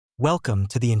Welcome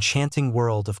to the enchanting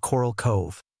world of Coral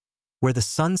Cove, where the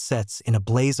sun sets in a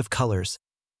blaze of colors,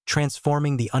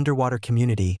 transforming the underwater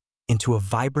community into a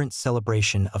vibrant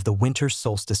celebration of the Winter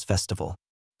Solstice festival.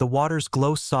 The waters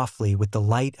glow softly with the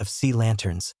light of sea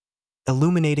lanterns,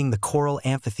 illuminating the coral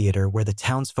amphitheater where the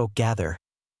townsfolk gather,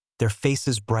 their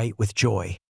faces bright with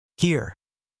joy. Here,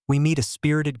 we meet a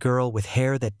spirited girl with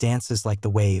hair that dances like the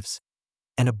waves,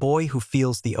 and a boy who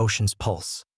feels the ocean's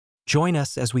pulse. Join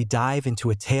us as we dive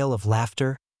into a tale of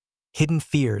laughter, hidden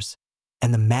fears,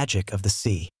 and the magic of the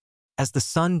sea. As the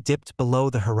sun dipped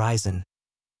below the horizon,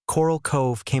 Coral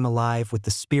Cove came alive with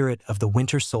the spirit of the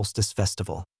Winter Solstice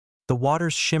festival. The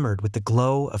waters shimmered with the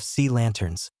glow of sea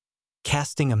lanterns,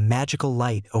 casting a magical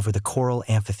light over the coral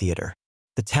amphitheater.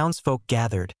 The townsfolk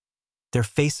gathered, their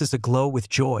faces aglow with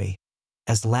joy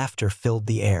as laughter filled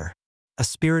the air. A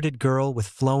spirited girl with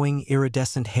flowing,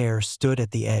 iridescent hair stood at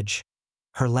the edge,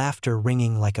 her laughter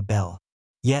ringing like a bell.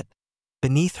 Yet,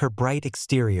 beneath her bright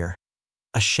exterior,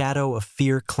 a shadow of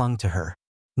fear clung to her.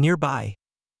 Nearby,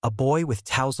 a boy with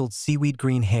tousled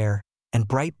seaweed-green hair and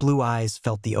bright blue eyes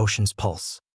felt the ocean's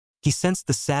pulse. He sensed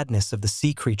the sadness of the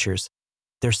sea creatures,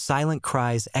 their silent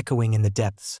cries echoing in the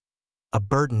depths, a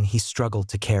burden he struggled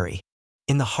to carry.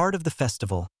 In the heart of the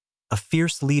festival, a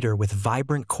fierce leader with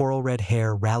vibrant coral-red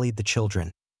hair rallied the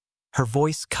children, her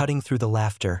voice cutting through the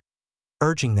laughter,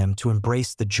 urging them to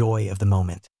embrace the joy of the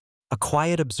moment. A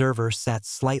quiet observer sat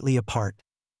slightly apart,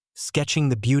 sketching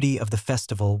the beauty of the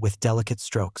festival with delicate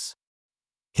strokes.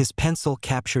 His pencil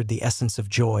captured the essence of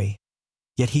joy,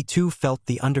 yet he too felt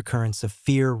the undercurrents of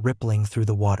fear rippling through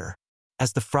the water.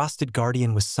 As the frosted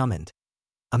guardian was summoned,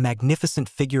 a magnificent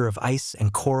figure of ice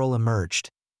and coral emerged,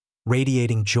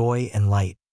 radiating joy and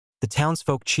light. The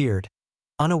townsfolk cheered,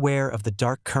 unaware of the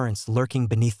dark currents lurking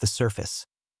beneath the surface,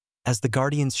 as the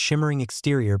guardian's shimmering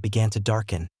exterior began to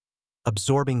darken,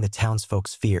 absorbing the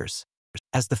townsfolk's fears.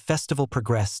 As the festival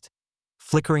progressed,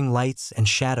 flickering lights and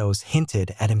shadows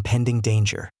hinted at impending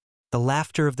danger. The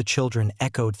laughter of the children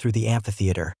echoed through the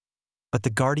amphitheater, but the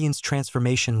guardian's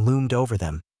transformation loomed over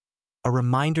them, a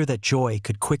reminder that joy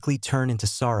could quickly turn into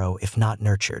sorrow if not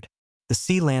nurtured. The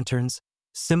sea lanterns,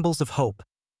 symbols of hope,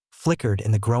 flickered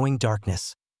in the growing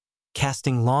darkness,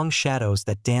 casting long shadows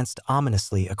that danced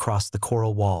ominously across the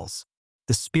coral walls.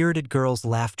 The spirited girl's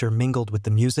laughter mingled with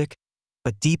the music,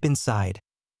 but deep inside,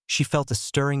 she felt a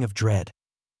stirring of dread,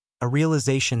 a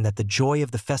realization that the joy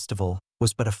of the festival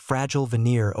was but a fragile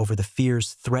veneer over the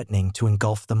fears threatening to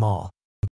engulf them all.